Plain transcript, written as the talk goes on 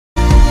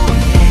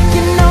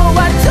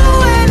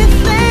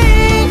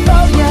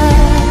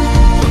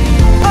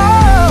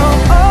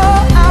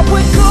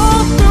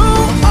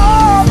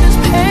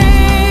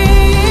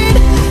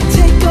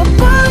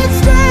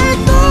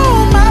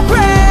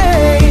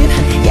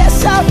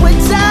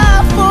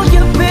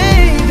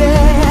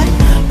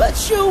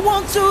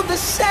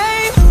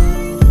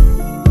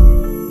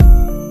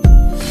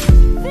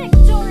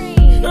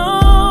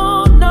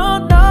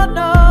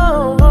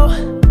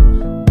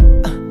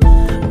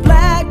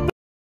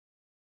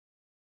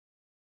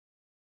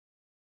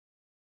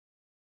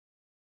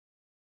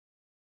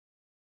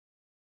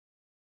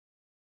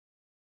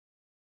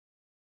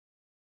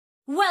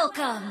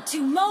Welcome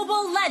to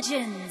Mobile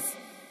Legends!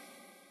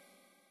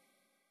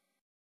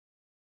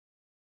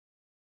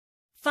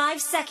 5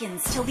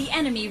 seconds till the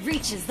enemy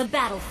reaches the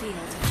battlefield.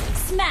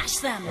 Smash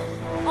them!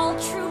 All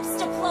troops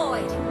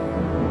deployed!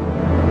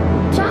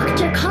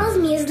 Doctor calls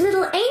me his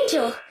little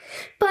angel,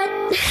 but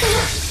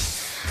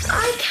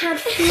I can't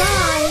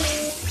fly.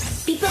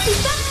 Beep up,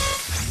 beep up.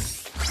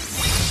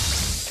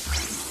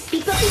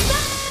 Beep up, beep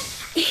up.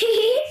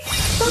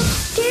 Stop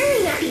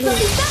staring at me. Beep up,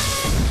 beep up.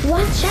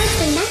 Watch out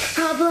for neck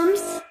problems.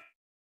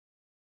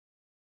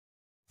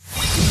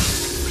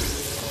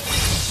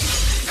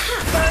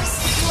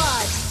 First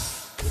blood!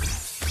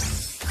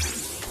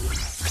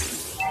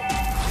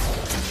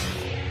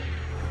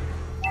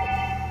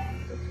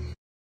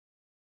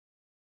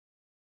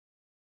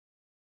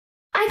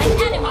 I can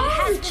do Enemy all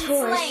has the been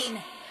chores.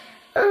 slain!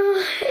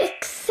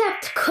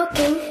 Except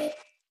cooking.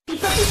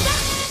 Beep up, beep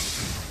up.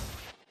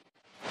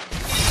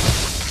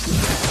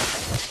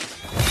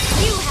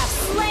 You have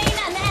slain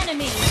an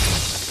enemy!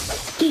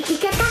 Geeky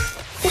gaga.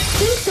 The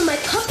strings of my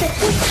puppet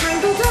was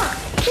tangled up.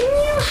 Can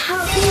you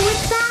help me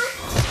with that?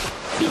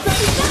 Beep up,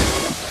 beep up.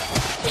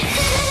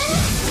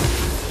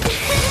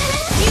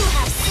 You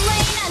have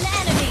slain an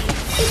enemy!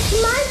 It's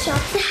my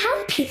job to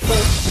help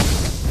people.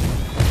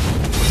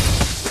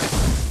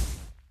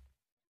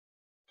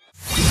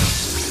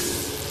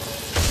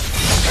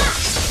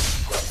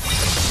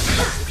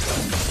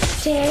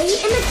 Stay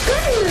in a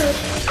good mood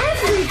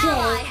every An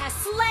ally day. has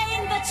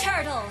slain the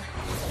turtle!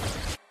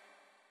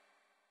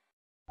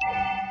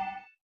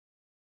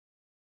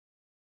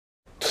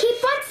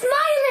 Keep on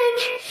smiling.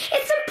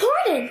 It's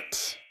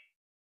important.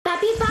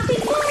 Bappy, bappy,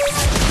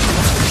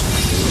 boom.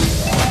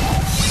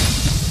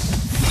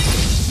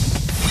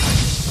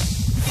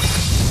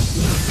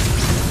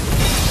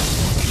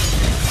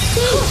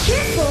 Stay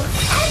cheerful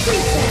every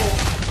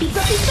day. Beep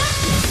up, beep up.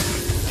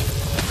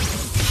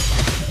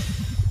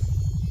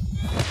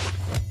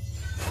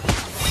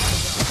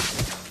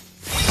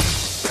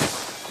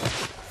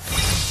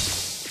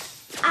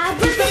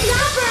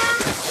 Abracadabra.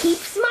 Keep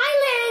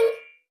smiling.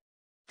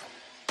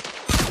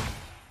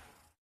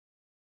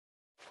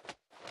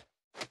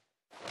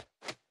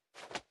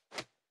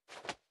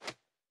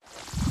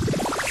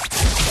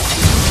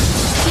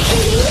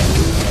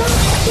 Stop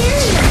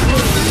staring at me.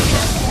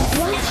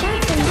 Watch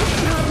out for neck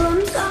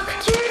problems.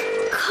 Doctor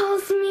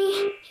calls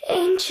me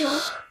Angel.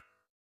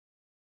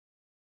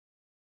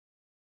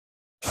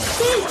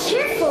 Stay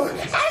cheerful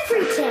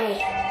every day.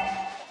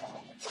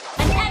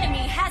 An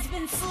enemy has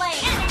been slain!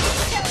 Enemy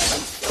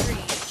killing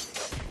spree!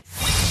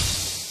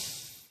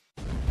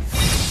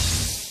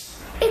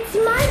 It's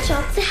my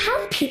job to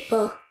help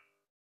people.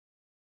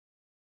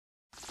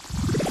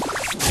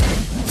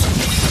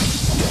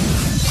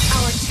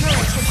 Our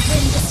turret has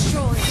been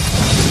destroyed.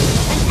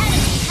 An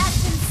enemy has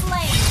been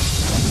slain.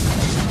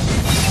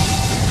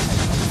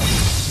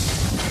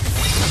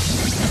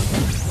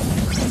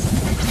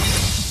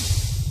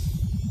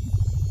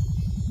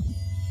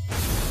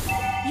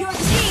 Your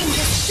team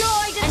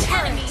destroyed a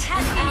turret.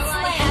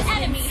 An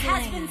enemy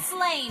has been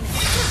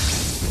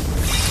slain.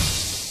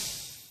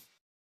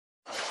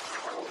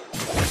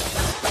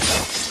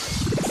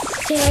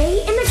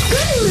 Stay in a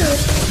good mood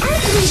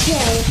every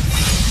day.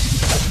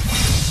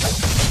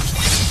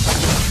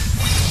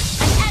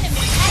 An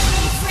enemy has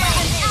been slain.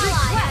 An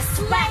ally has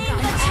slain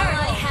the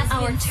turtle.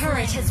 Our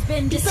turret has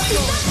been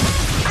destroyed.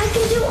 I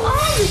can do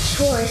all the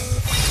chores.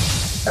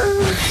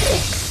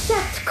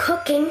 Except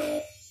cooking.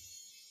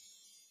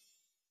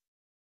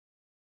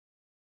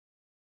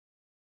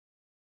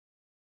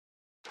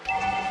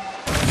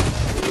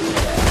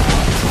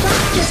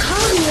 Doctor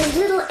called me his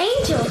little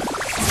angel,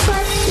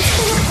 but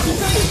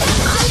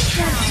I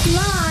can't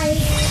fly.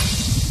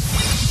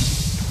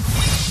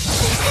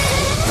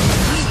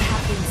 You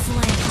have been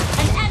slain.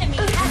 An enemy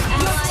has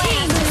been slain. Your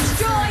team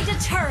destroyed a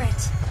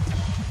turret.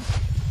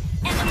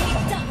 Enemy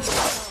double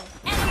kill.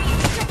 Enemy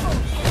triple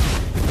kill.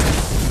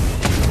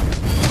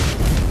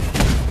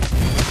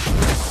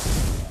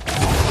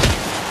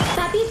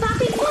 Bappy,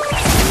 bappy, boom.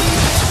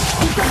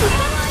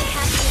 Ally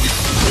has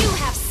been. You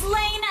have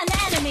slain an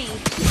enemy.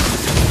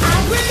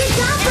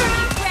 Abracadabra.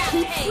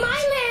 Keep Rampage.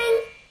 smiling.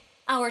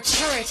 Our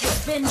turret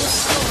has been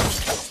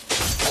destroyed.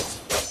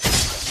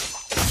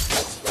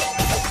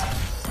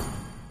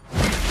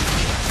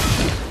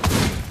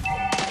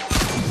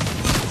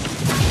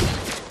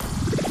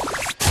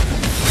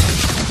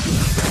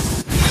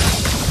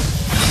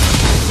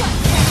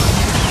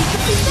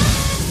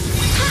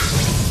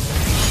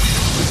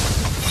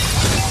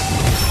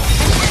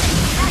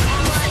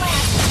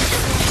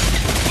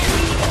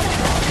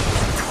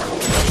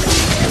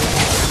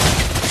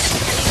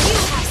 You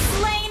have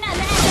slain an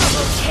enemy.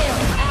 Double kill.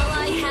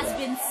 Ally has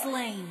been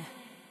slain.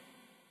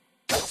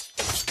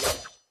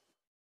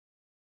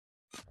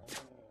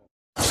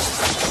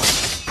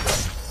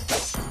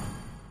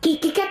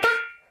 Geeky gaga.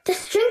 The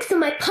strings of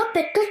my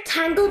puppet got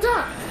tangled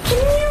up.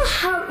 Can you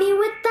help me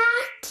with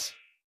that?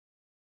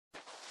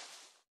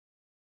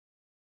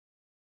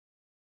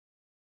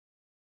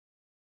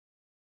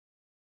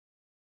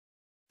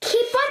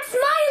 Keep on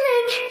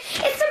smiling.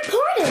 It's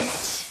important.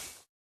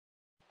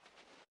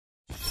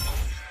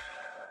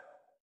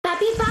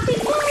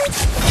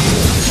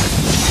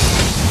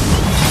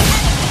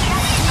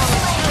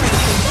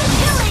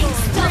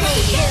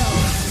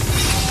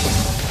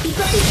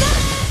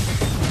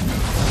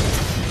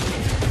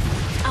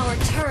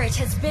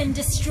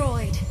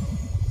 destroyed.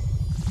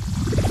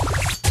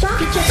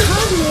 Doctor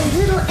called me a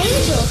little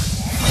angel,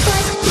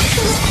 but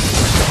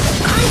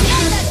I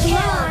can't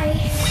fly.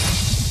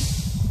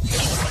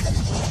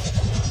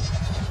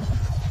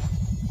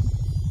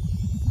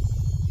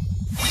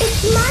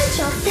 It's my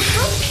job to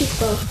help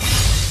people.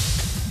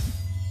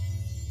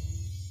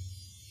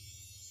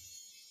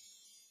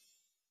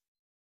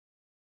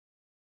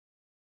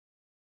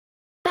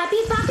 Papi,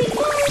 papi,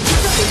 boom!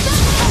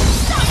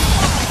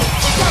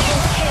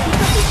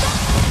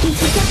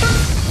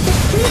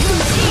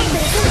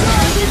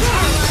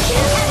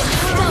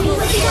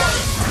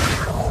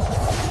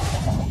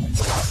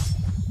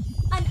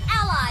 An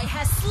ally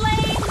has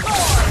slain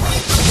Lord.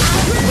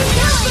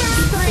 Killing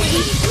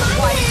spree.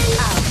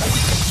 Wiped out.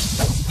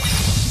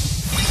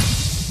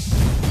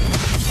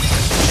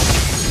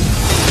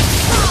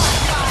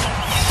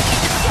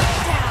 Shut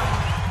down.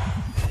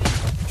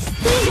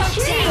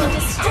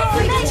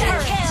 Destroy the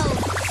turret.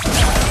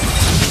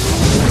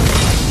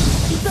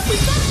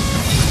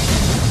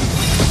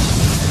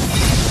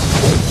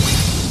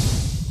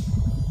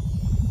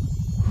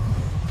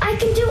 I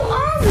can do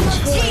all the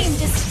chores. Team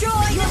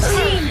destroy the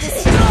team.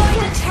 Destroy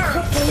the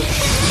turret.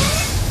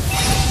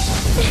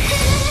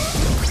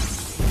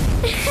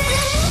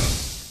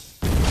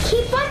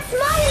 Keep on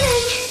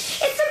smiling.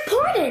 It's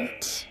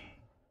important.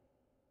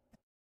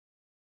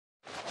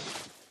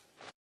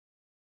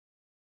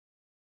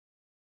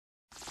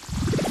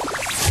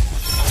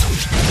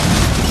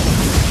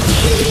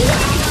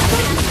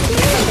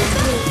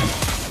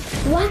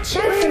 Watch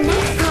out for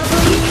next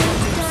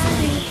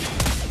problem.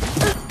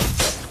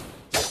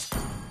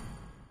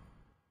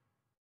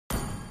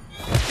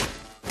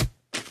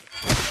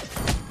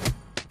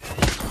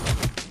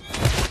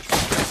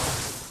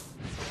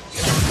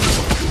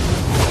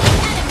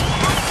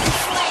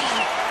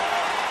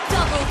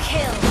 Double kill. Double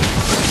kill.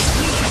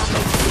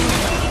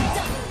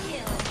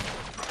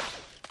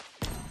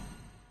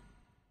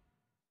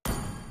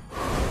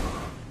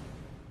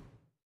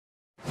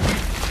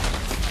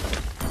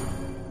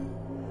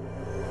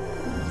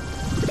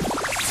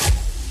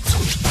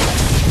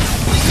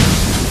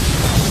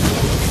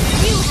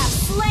 You have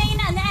slain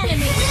an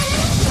enemy.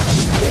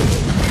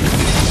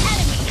 An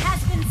enemy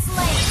has been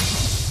slain.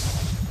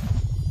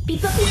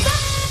 Beep up, beep up.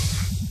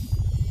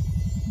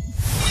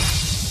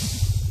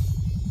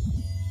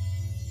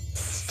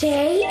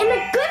 Stay in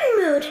a good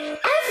mood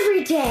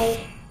every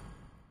day.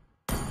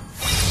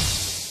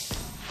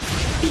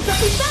 Beep up,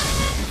 beep up.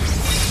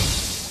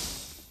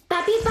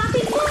 Papi,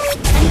 papi, boom.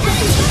 An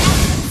enemy has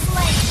been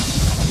slain.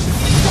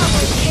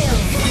 Double kill.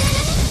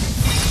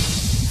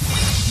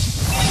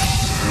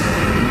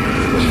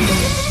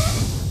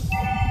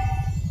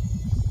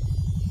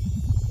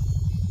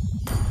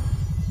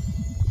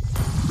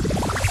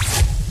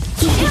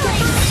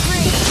 Killing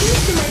spree.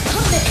 Here's to my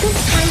puppet this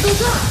time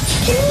goes off.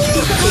 Can you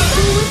help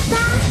me with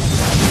that?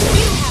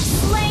 You have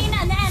slain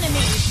an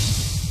enemy.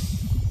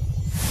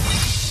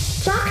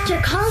 Doctor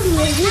called me a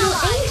little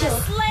Ally angel,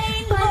 has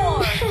slain but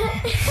Lord.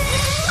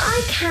 I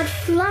can't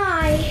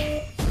fly.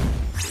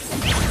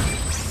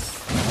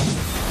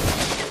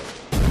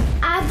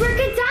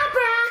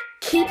 Abracadabra!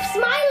 Keep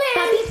smiling!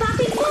 Papi,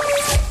 papi, boom!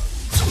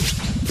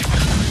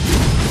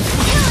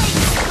 Killing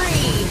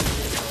spree.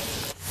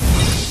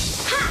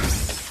 Ha!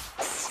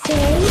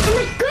 Stay in a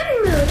good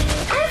mood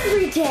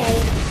every day.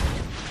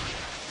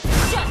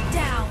 Shut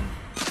down.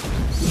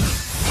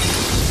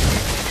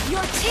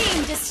 Your team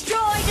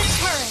destroyed a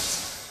turret.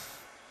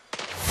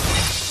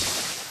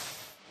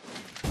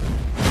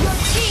 Your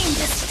team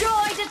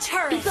destroyed a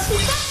turret. Beep up,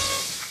 beep up.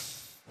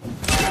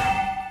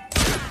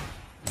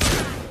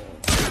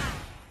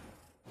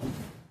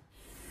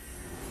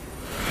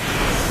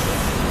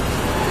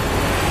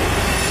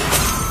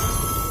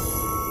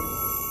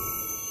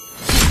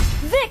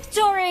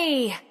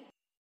 Victory!